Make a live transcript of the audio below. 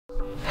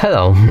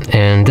Hello,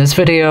 in this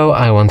video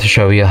I want to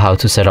show you how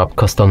to set up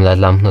custom LED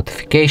lamp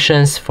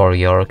notifications for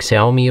your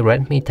Xiaomi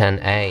Redmi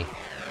 10A.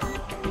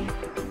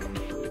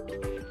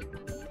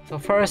 So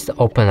first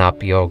open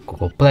up your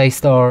Google Play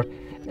Store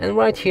and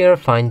right here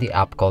find the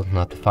app called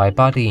Notify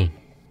Buddy.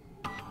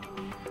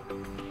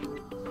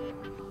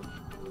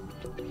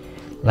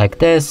 Like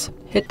this,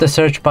 hit the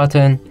search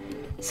button,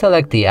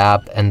 select the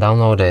app and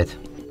download it.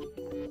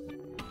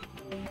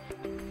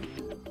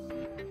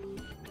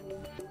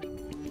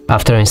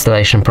 After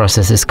installation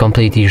process is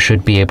complete, you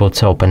should be able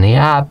to open the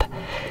app.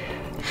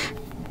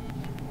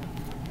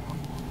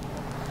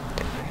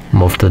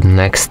 Move to the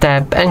next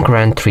step and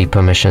grant 3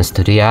 permissions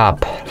to the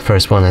app.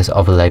 First one is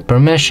overlay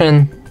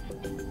permission.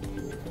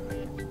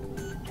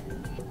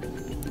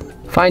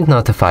 Find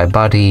Notify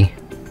Buddy,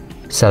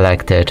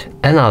 select it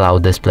and allow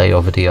display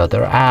over the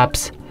other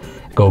apps.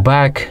 Go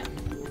back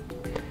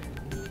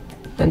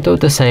and do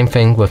the same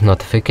thing with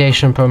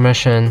notification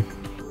permission.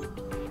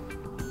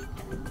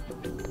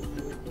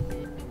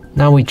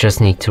 Now we just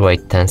need to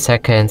wait 10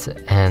 seconds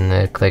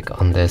and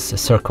click on this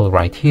circle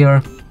right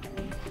here.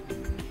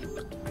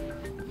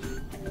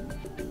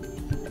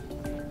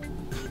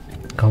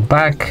 Go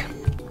back.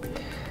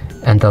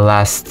 And the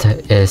last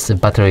is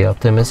battery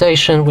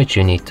optimization, which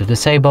you need to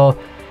disable,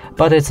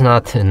 but it's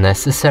not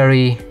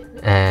necessary,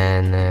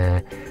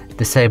 and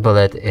disable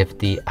it if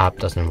the app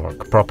doesn't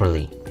work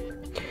properly.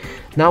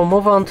 Now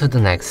move on to the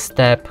next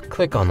step,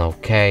 click on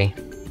OK.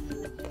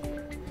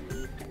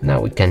 Now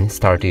we can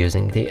start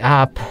using the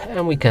app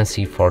and we can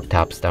see 4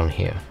 tabs down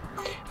here.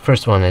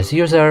 First one is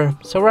user,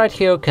 so right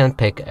here you can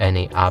pick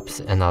any apps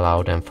and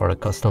allow them for the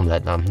custom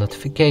LED lamp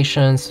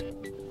notifications.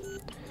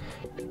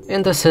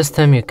 In the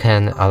system you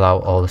can allow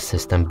all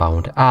system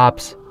bound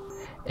apps.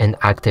 In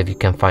active you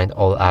can find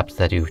all apps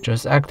that you've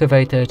just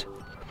activated.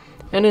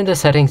 And in the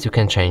settings you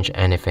can change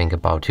anything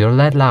about your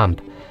LED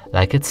lamp,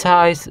 like its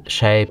size,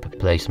 shape,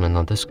 placement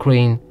on the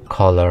screen,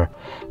 color,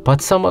 but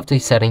some of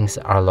these settings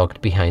are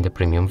locked behind the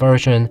premium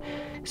version,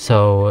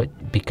 so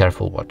be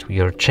careful what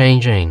you're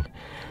changing.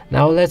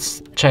 Now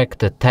let's check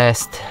the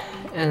test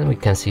and we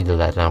can see the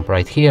LED lamp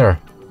right here.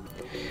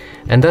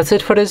 And that's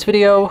it for this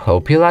video.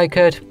 Hope you like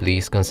it.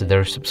 Please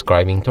consider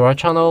subscribing to our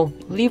channel,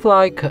 leave a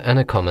like and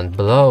a comment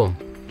below.